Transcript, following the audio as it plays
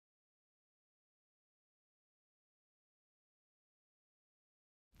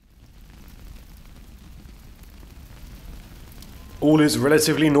All is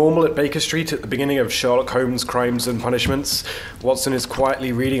relatively normal at Baker Street at the beginning of Sherlock Holmes' Crimes and Punishments. Watson is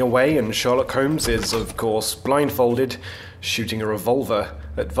quietly reading away, and Sherlock Holmes is, of course, blindfolded, shooting a revolver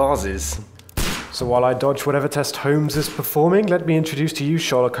at vases. So while I dodge whatever test Holmes is performing, let me introduce to you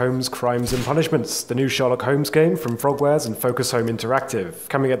Sherlock Holmes' Crimes and Punishments, the new Sherlock Holmes game from Frogwares and Focus Home Interactive,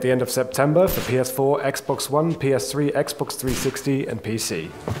 coming at the end of September for PS4, Xbox One, PS3, Xbox 360, and PC.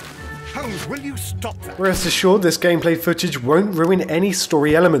 Holmes, will you stop that? Rest assured, this gameplay footage won't ruin any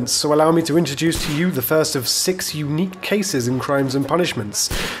story elements, so allow me to introduce to you the first of 6 unique cases in Crimes and Punishments,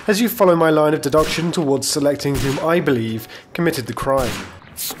 as you follow my line of deduction towards selecting whom I believe committed the crime.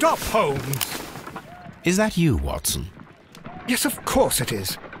 Stop, Holmes! Is that you, Watson? Yes, of course it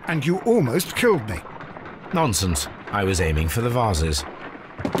is. And you almost killed me. Nonsense. I was aiming for the vases.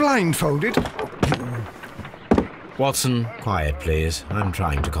 Blindfolded? Watson, quiet please. I'm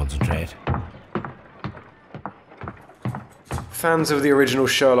trying to concentrate. Fans of the original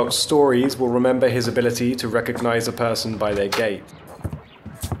Sherlock stories will remember his ability to recognize a person by their gait.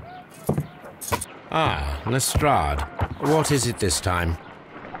 Ah, Lestrade. What is it this time?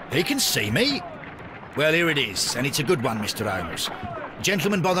 He can see me. Well, here it is, and it's a good one, Mr. Holmes. A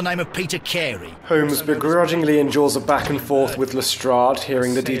gentleman by the name of Peter Carey. Holmes begrudgingly endures a back and forth with Lestrade,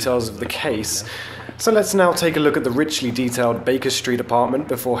 hearing the details of the case. So let's now take a look at the richly detailed Baker Street apartment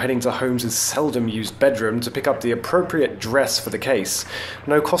before heading to Holmes' seldom used bedroom to pick up the appropriate dress for the case.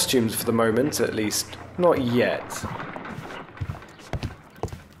 No costumes for the moment, at least not yet.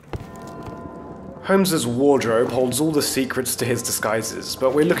 Holmes' wardrobe holds all the secrets to his disguises,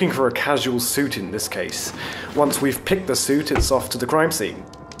 but we're looking for a casual suit in this case. Once we've picked the suit, it's off to the crime scene.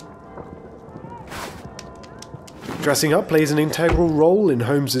 Dressing up plays an integral role in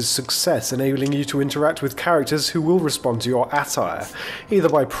Holmes' success, enabling you to interact with characters who will respond to your attire, either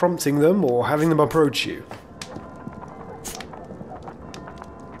by prompting them or having them approach you.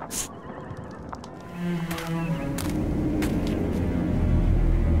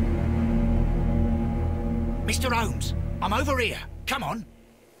 Mr. Holmes, I'm over here. Come on.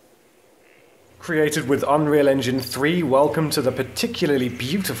 Created with Unreal Engine 3, welcome to the particularly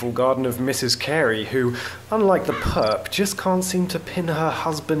beautiful garden of Mrs. Carey, who, unlike the perp, just can't seem to pin her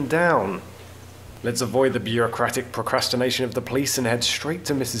husband down. Let's avoid the bureaucratic procrastination of the police and head straight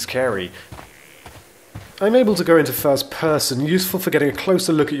to Mrs. Carey. I'm able to go into first person, useful for getting a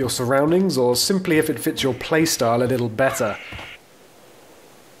closer look at your surroundings, or simply if it fits your playstyle a little better.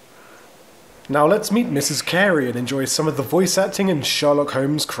 Now let's meet Mrs. Carey and enjoy some of the voice acting in Sherlock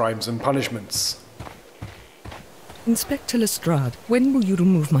Holmes' Crimes and Punishments. Inspector Lestrade, when will you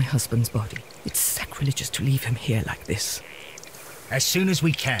remove my husband's body? It's sacrilegious to leave him here like this. As soon as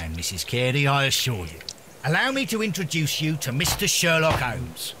we can, Mrs. Carey, I assure you. Allow me to introduce you to Mr. Sherlock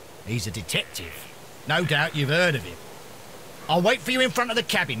Holmes. He's a detective. No doubt you've heard of him. I'll wait for you in front of the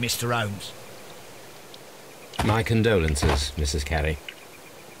cabin, Mr. Holmes. My condolences, Mrs. Carey.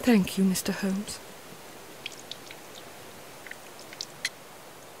 Thank you, Mr. Holmes.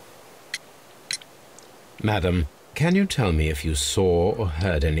 Madam, can you tell me if you saw or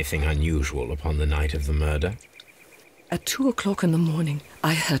heard anything unusual upon the night of the murder? At 2 o'clock in the morning,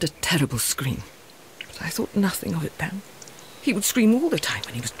 I heard a terrible scream. But I thought nothing of it then. He would scream all the time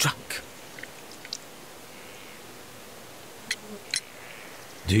when he was drunk.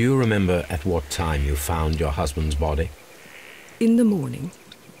 Do you remember at what time you found your husband's body? In the morning,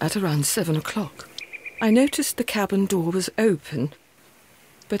 at around 7 o'clock. I noticed the cabin door was open,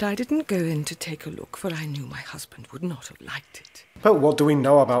 but I didn't go in to take a look, for I knew my husband would not have liked it. But what do we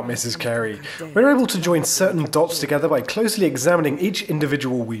know about Mrs. Carey? We're able to join certain dots together by closely examining each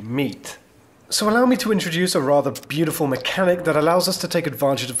individual we meet. So allow me to introduce a rather beautiful mechanic that allows us to take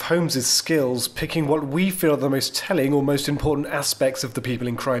advantage of Holmes' skills, picking what we feel are the most telling or most important aspects of the people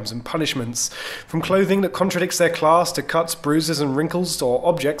in Crimes and Punishments, from clothing that contradicts their class to cuts, bruises and wrinkles, or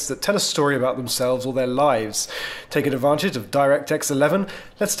objects that tell a story about themselves or their lives. Taking advantage of DirectX 11,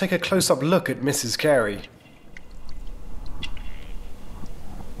 let's take a close-up look at Mrs. Carey.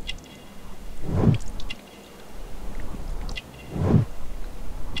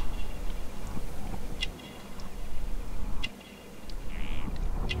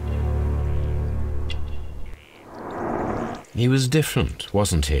 He was different,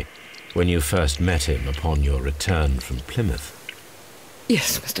 wasn't he, when you first met him upon your return from Plymouth?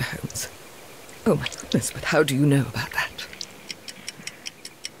 Yes, Mr. Holmes. Oh my goodness, but how do you know about that?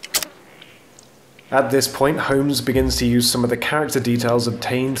 At this point, Holmes begins to use some of the character details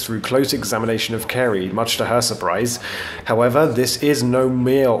obtained through close examination of Carey, much to her surprise. However, this is no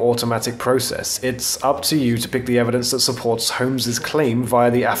mere automatic process. It's up to you to pick the evidence that supports Holmes' claim via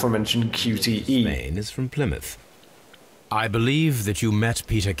the aforementioned QTE. Maine is from Plymouth. I believe that you met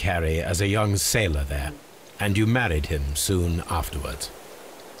Peter Carey as a young sailor there, and you married him soon afterwards.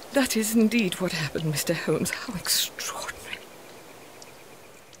 That is indeed what happened, Mr. Holmes. How extraordinary.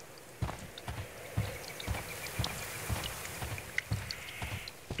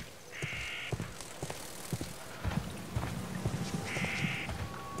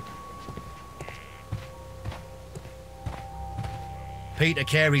 Peter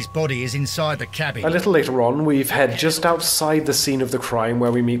Carey's body is inside the cabin. A little later on, we head just outside the scene of the crime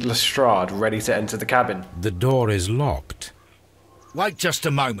where we meet Lestrade, ready to enter the cabin. The door is locked. Wait just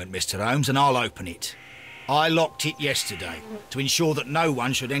a moment, Mr. Holmes, and I'll open it. I locked it yesterday to ensure that no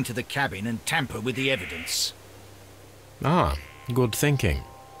one should enter the cabin and tamper with the evidence. Ah, good thinking.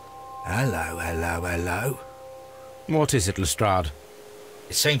 Hello, hello, hello. What is it, Lestrade?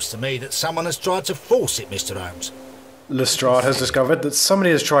 It seems to me that someone has tried to force it, Mr. Holmes. Lestrade has discovered that somebody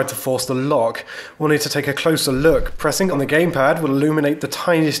has tried to force the lock. We'll need to take a closer look. Pressing on the gamepad will illuminate the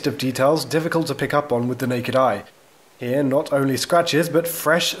tiniest of details difficult to pick up on with the naked eye. Here, not only scratches, but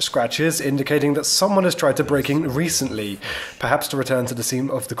fresh scratches, indicating that someone has tried to break in recently, perhaps to return to the scene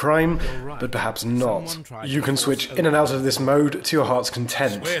of the crime, but perhaps not. You can switch in and out of this mode to your heart's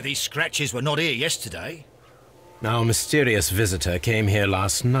content. I swear these scratches were not here yesterday. Our mysterious visitor came here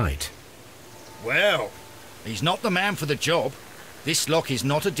last night. Well, he's not the man for the job. This lock is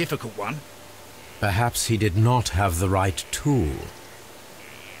not a difficult one. Perhaps he did not have the right tool.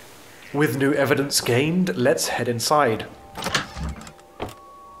 With new evidence gained, let's head inside.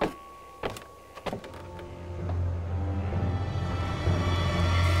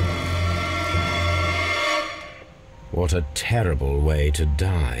 What a terrible way to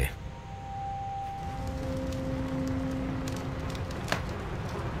die.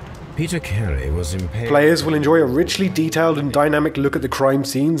 Peter Carey was impaled. Players will enjoy a richly detailed and dynamic look at the crime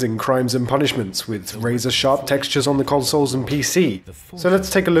scenes in Crimes and Punishments, with razor-sharp textures on the consoles and PC. So let's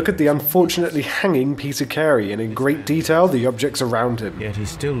take a look at the unfortunately hanging Peter Carey, and in great detail the objects around him. Yet he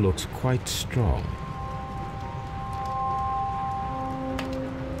still looks quite strong.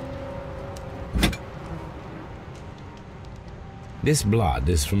 This blood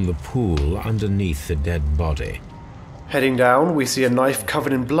is from the pool underneath the dead body. Heading down, we see a knife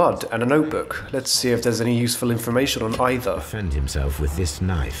covered in blood and a notebook. Let's see if there's any useful information on either. Defend himself with this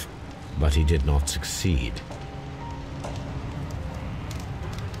knife, but he did not succeed.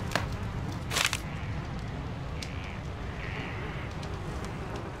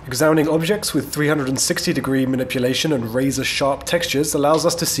 Examining objects with 360-degree manipulation and razor-sharp textures allows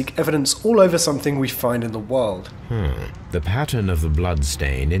us to seek evidence all over something we find in the world. The pattern of the blood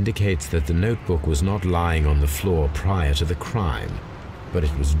stain indicates that the notebook was not lying on the floor prior to the crime, but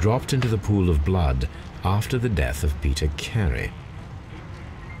it was dropped into the pool of blood after the death of Peter Carey.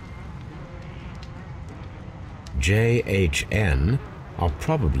 JHN are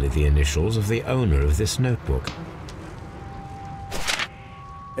probably the initials of the owner of this notebook.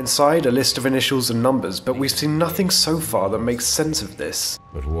 Inside, a list of initials and numbers, but we've seen nothing so far that makes sense of this.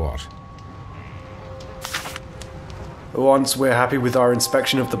 But what? Once we're happy with our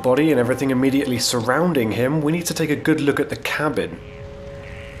inspection of the body and everything immediately surrounding him, we need to take a good look at the cabin.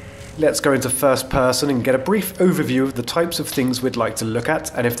 Let's go into first person and get a brief overview of the types of things we'd like to look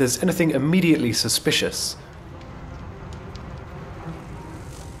at and if there's anything immediately suspicious.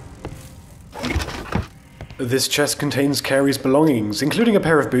 This chest contains Carey's belongings, including a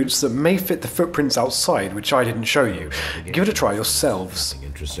pair of boots that may fit the footprints outside, which I didn't show you. Give it a try yourselves.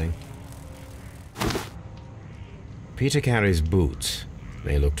 Interesting. Peter Carey's boots.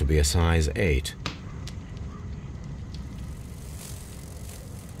 They look to be a size 8.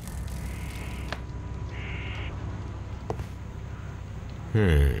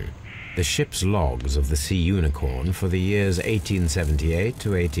 The ship's logs of the Sea Unicorn for the years 1878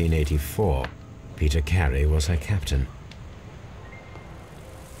 to 1884. Peter Carey was her captain.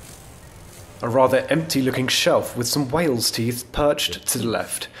 A rather empty-looking shelf with some whale's teeth perched to the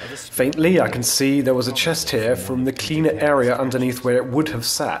left. Faintly, I can see there was a chest here from the cleaner area underneath where it would have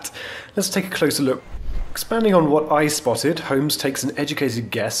sat. Let's take a closer look. Expanding on what I spotted, Holmes takes an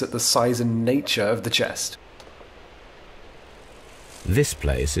educated guess at the size and nature of the chest. This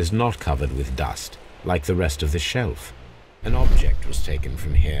place is not covered with dust, like the rest of the shelf. An object was taken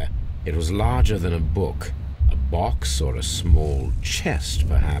from here. It was larger than a book, a box or a small chest,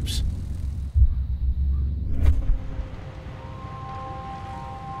 perhaps.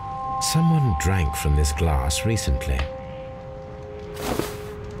 Someone drank from this glass recently.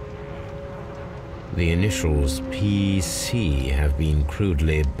 The initials PC have been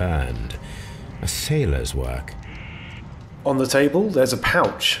crudely burned. A sailor's work. On the table, there's a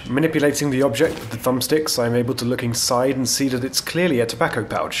pouch. Manipulating the object with the thumbsticks, I'm able to look inside and see that it's clearly a tobacco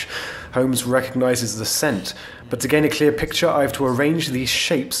pouch. Holmes recognizes the scent, but to gain a clear picture, I have to arrange these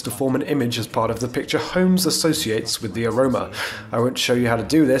shapes to form an image as part of the picture Holmes associates with the aroma. I won't show you how to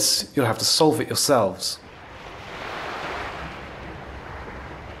do this, you'll have to solve it yourselves.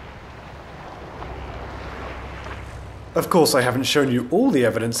 Of course, I haven't shown you all the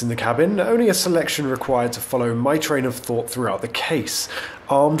evidence in the cabin, only a selection required to follow my train of thought throughout the case.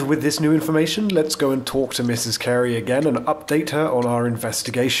 Armed with this new information, let's go and talk to Mrs. Carey again and update her on our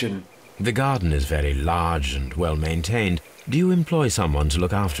investigation. The garden is very large and well maintained. Do you employ someone to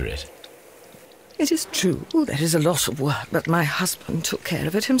look after it? It is true, there is a lot of work, but my husband took care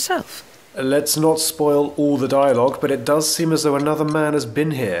of it himself. Let's not spoil all the dialogue, but it does seem as though another man has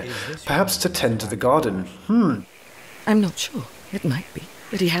been here, perhaps to tend to the garden. I'm not sure. It might be,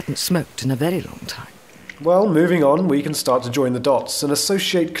 but he hadn't smoked in a very long time. Well, moving on, we can start to join the dots and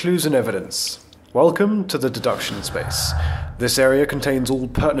associate clues and evidence. Welcome to the deduction space. This area contains all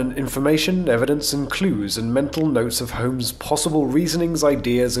pertinent information, evidence and clues, and mental notes of Holmes' possible reasonings,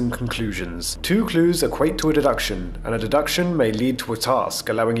 ideas and conclusions. 2 clues equate to a deduction, and a deduction may lead to a task,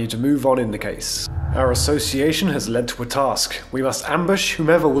 allowing you to move on in the case. Our association has led to a task. We must ambush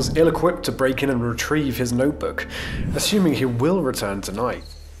whomever was ill-equipped to break in and retrieve his notebook, assuming he will return tonight.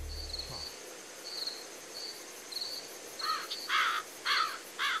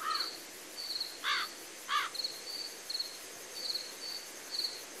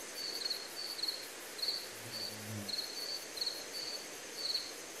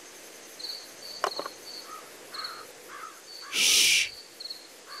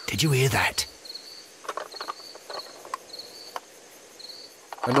 Did you hear that?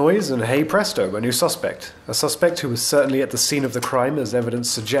 A noise and hey presto, a new suspect. A suspect who was certainly at the scene of the crime as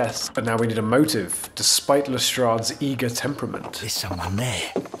evidence suggests, but now we need a motive, despite Lestrade's eager temperament. There's someone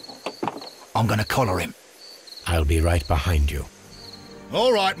there. I'm gonna collar him. I'll be right behind you.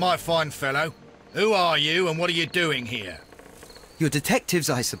 All right, my fine fellow. Who are you and what are you doing here? You're detectives,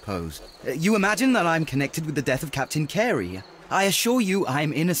 I suppose. You imagine that I'm connected with the death of Captain Carey. I assure you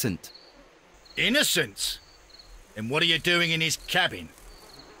I'm innocent. Innocent? And what are you doing in his cabin?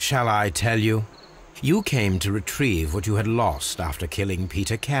 Shall I tell you? You came to retrieve what you had lost after killing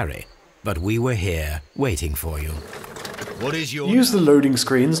Peter Carey, but we were here waiting for you. What is your... Use the loading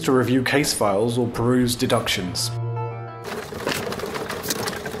screens to review case files or peruse deductions.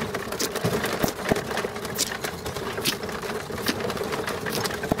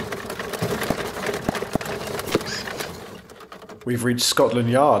 We've reached Scotland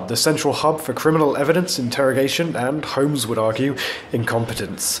Yard, the central hub for criminal evidence, interrogation, and, Holmes would argue,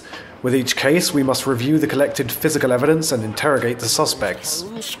 incompetence. With each case, we must review the collected physical evidence and interrogate the suspects.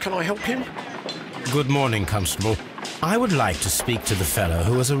 Holmes, can I help him? Good morning, Constable. I would like to speak to the fellow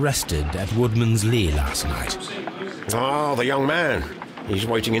who was arrested at Woodman's Lee last night. Ah, the young man. He's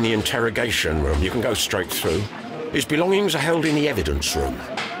waiting in the interrogation room. You can go straight through. His belongings are held in the evidence room.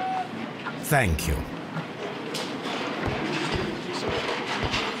 Thank you.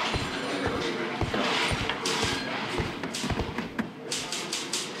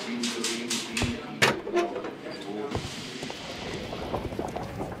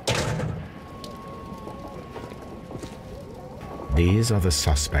 These are the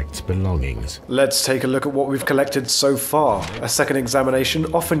suspect's belongings. Let's take a look at what we've collected so far. A second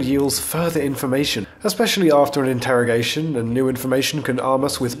examination often yields further information, especially after an interrogation, and new information can arm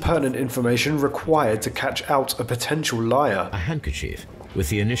us with pertinent information required to catch out a potential liar. A handkerchief with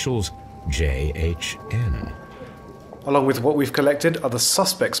the initials JHN. Along with what we've collected are the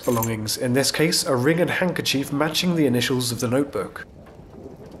suspect's belongings, in this case a ring and handkerchief matching the initials of the notebook.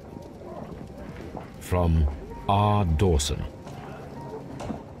 From R. Dawson.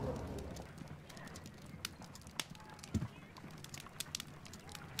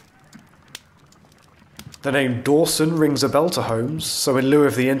 The name Dawson rings a bell to Holmes, so in lieu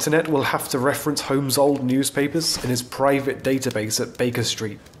of the internet we'll have to reference Holmes' old newspapers in his private database at Baker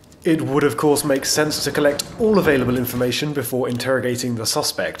Street. It would of course make sense to collect all available information before interrogating the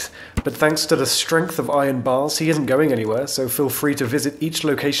suspect, but thanks to the strength of iron bars he isn't going anywhere, so feel free to visit each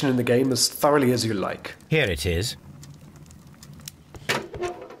location in the game as thoroughly as you like. Here it is.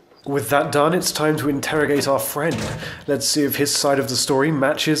 With that done, it's time to interrogate our friend. Let's see if his side of the story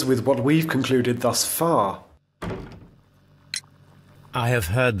matches with what we've concluded thus far. I have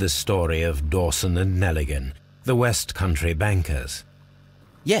heard the story of Dawson and Nelligan, the West Country bankers.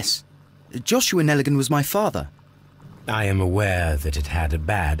 Yes, Joshua Nelligan was my father. I am aware that it had a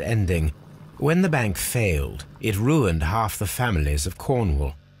bad ending. When the bank failed, it ruined half the families of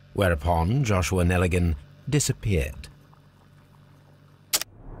Cornwall, whereupon Joshua Nelligan disappeared.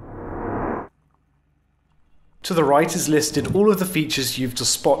 To the right is listed all of the features you've to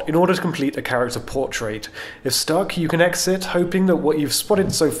spot in order to complete a character portrait. If stuck, you can exit, hoping that what you've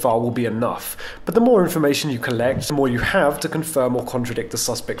spotted so far will be enough, but the more information you collect, the more you have to confirm or contradict the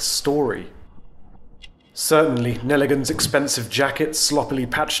suspect's story. Certainly, Nelligan's expensive jacket, sloppily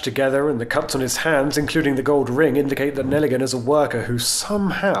patched together, and the cuts on his hands, including the gold ring, indicate that Nelligan is a worker who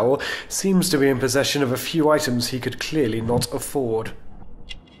somehow seems to be in possession of a few items he could clearly not afford.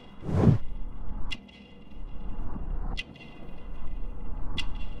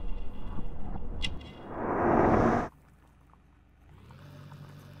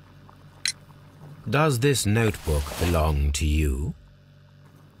 Does this notebook belong to you?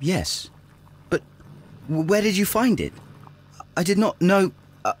 Yes. But where did you find it? I did not know...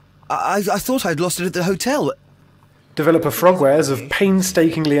 I thought I'd lost it at the hotel. Developer Frogwares have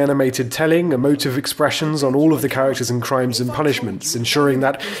painstakingly animated telling, emotive expressions on all of the characters in Crimes and Punishments, ensuring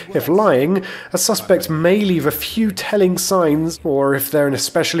that, if lying, a suspect may leave a few telling signs, or if they're an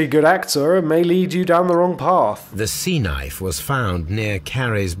especially good actor, it may lead you down the wrong path. The sea knife was found near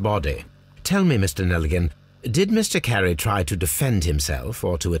Carey's body. Tell me, Mr. Nelligan, did Mr. Carey try to defend himself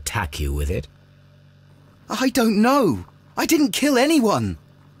or to attack you with it? I don't know. I didn't kill anyone.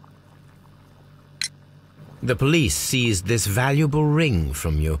 The police seized this valuable ring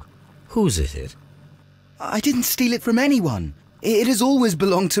from you. Whose is it? I didn't steal it from anyone. It has always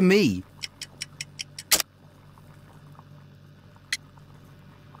belonged to me.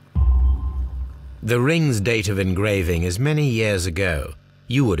 The ring's date of engraving is many years ago.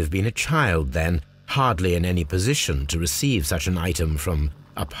 You would have been a child then, hardly in any position to receive such an item from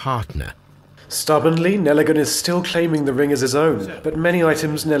a partner. Stubbornly, Nelligan is still claiming the ring as his own, but many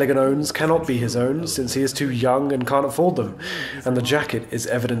items Nelligan owns cannot be his own since he is too young and can't afford them, and the jacket is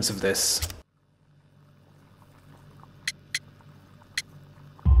evidence of this.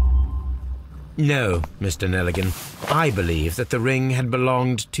 No, Mr. Nelligan. I believe that the ring had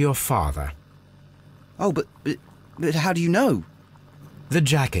belonged to your father. Oh, but how do you know? The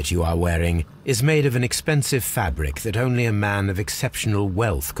jacket you are wearing is made of an expensive fabric that only a man of exceptional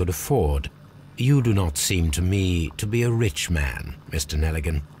wealth could afford. You do not seem to me to be a rich man, Mr.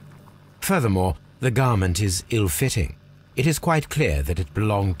 Nelligan. Furthermore, the garment is ill-fitting. It is quite clear that it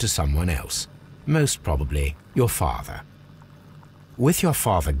belonged to someone else, most probably your father. With your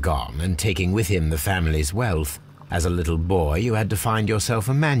father gone and taking with him the family's wealth, as a little boy you had to find yourself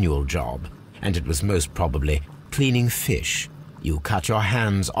a manual job, and it was most probably cleaning fish. You cut your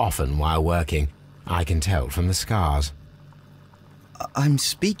hands often while working. I can tell from the scars. I'm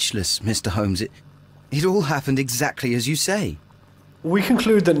speechless, Mr. Holmes. It all happened exactly as you say. We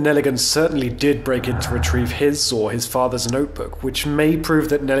conclude that Nelligan certainly did break in to retrieve his or his father's notebook, which may prove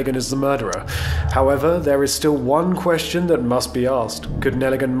that Nelligan is the murderer. However, there is still one question that must be asked. Could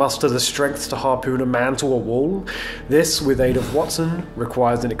Nelligan muster the strength to harpoon a man to a wall? This, with aid of Watson,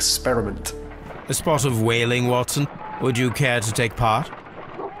 requires an experiment. A spot of whaling, Watson? Would you care to take part?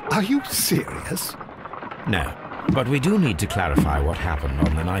 Are you serious? No, but we do need to clarify what happened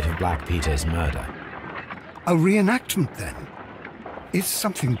on the night of Black Peter's murder. A reenactment, then? Is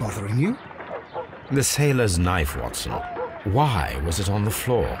something bothering you? The sailor's knife, Watson. Why was it on the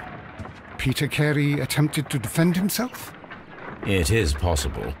floor? Peter Carey attempted to defend himself? It is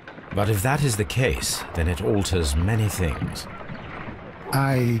possible, but if that is the case, then it alters many things.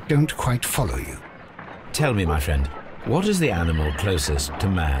 I don't quite follow you. Tell me, my friend, what is the animal closest to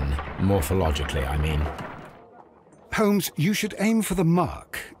man, morphologically, I mean? Holmes, you should aim for the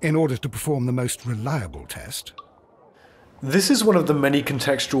mark in order to perform the most reliable test. This is one of the many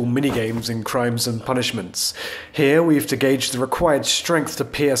contextual minigames in Crimes and Punishments. Here we have to gauge the required strength to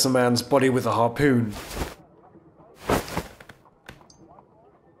pierce a man's body with a harpoon.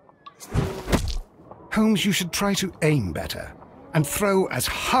 Holmes, you should try to aim better and throw as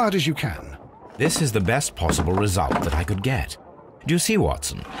hard as you can. This is the best possible result that I could get. Do you see,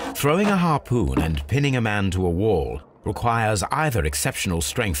 Watson? Throwing a harpoon and pinning a man to a wall requires either exceptional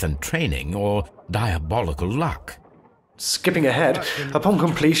strength and training or diabolical luck. Skipping ahead, upon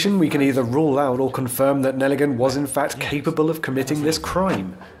completion we can either rule out or confirm that Nelligan was in fact capable of committing this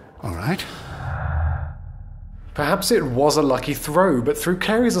crime. All right. Perhaps it was a lucky throw, but through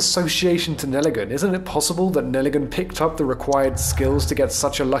Carey's association to Nelligan, isn't it possible that Nelligan picked up the required skills to get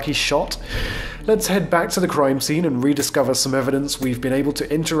such a lucky shot? Let's head back to the crime scene and rediscover some evidence we've been able to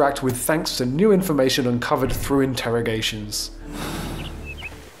interact with thanks to new information uncovered through interrogations.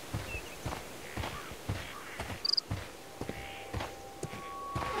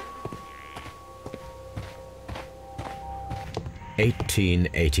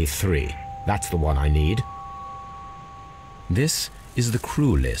 "1883. That's the one I need. This is the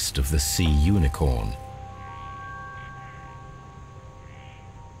crew list of the Sea Unicorn.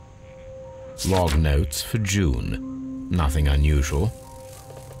 Log notes for June. Nothing unusual.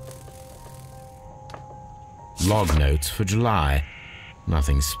 Log notes for July.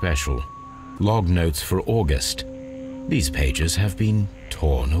 Nothing special. Log notes for August. These pages have been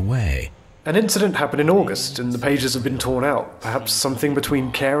torn away. An incident happened in August, and the pages have been torn out. Perhaps something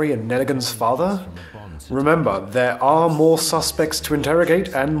between Carey and Nelligan's father? Remember, there are more suspects to interrogate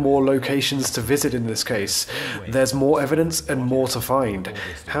and more locations to visit in this case. There's more evidence and more to find.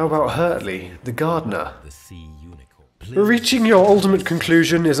 How about Hurtley, the gardener? Reaching your ultimate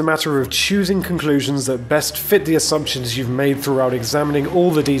conclusion is a matter of choosing conclusions that best fit the assumptions you've made throughout examining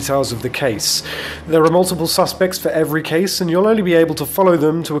all the details of the case. There are multiple suspects for every case, and you'll only be able to follow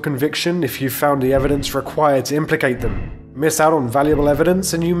them to a conviction if you've found the evidence required to implicate them. Miss out on valuable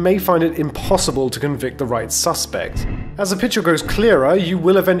evidence, and you may find it impossible to convict the right suspect. As the picture grows clearer, you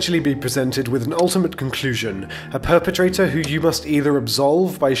will eventually be presented with an ultimate conclusion, a perpetrator who you must either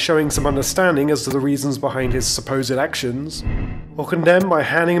absolve by showing some understanding as to the reasons behind his supposed actions, or condemn by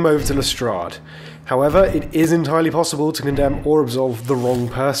handing him over to Lestrade. However, it is entirely possible to condemn or absolve the wrong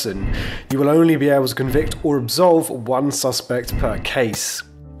person. You will only be able to convict or absolve one suspect per case.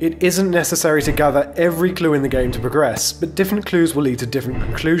 It isn't necessary to gather every clue in the game to progress, but different clues will lead to different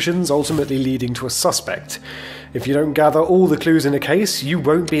conclusions, ultimately leading to a suspect. If you don't gather all the clues in a case, you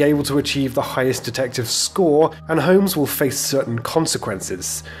won't be able to achieve the highest detective score, and Holmes will face certain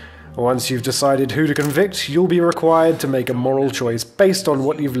consequences. Once you've decided who to convict, you'll be required to make a moral choice based on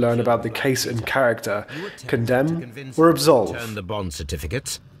what you've learned about the case and character. Condemn or absolve. Return the bond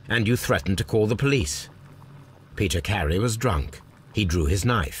certificates, and you threatened to call the police. Peter Carey was drunk. He drew his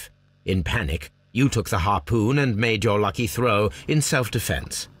knife. In panic, you took the harpoon and made your lucky throw in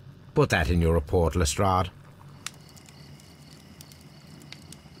self-defense. Put that in your report, Lestrade.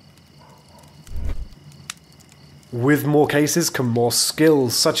 With more cases come more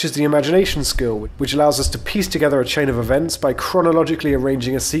skills, such as the imagination skill, which allows us to piece together a chain of events by chronologically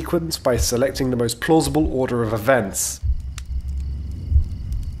arranging a sequence by selecting the most plausible order of events.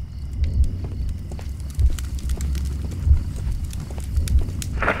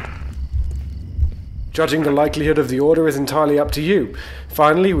 Judging the likelihood of the order is entirely up to you.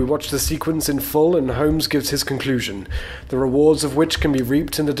 Finally, we watch the sequence in full and Holmes gives his conclusion, the rewards of which can be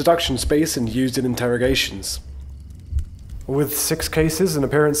reaped in the deduction space and used in interrogations. With 6 cases and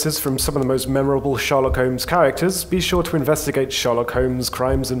appearances from some of the most memorable Sherlock Holmes characters, be sure to investigate Sherlock Holmes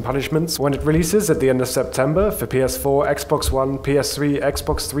Crimes and Punishments when it releases at the end of September for PS4, Xbox One, PS3,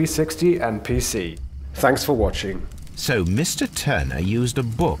 Xbox 360 and PC. Thanks for watching. So Mr. Turner used a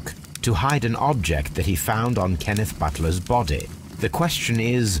book to hide an object that he found on Kenneth Butler's body. The question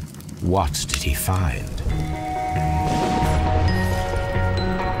is, what did he find?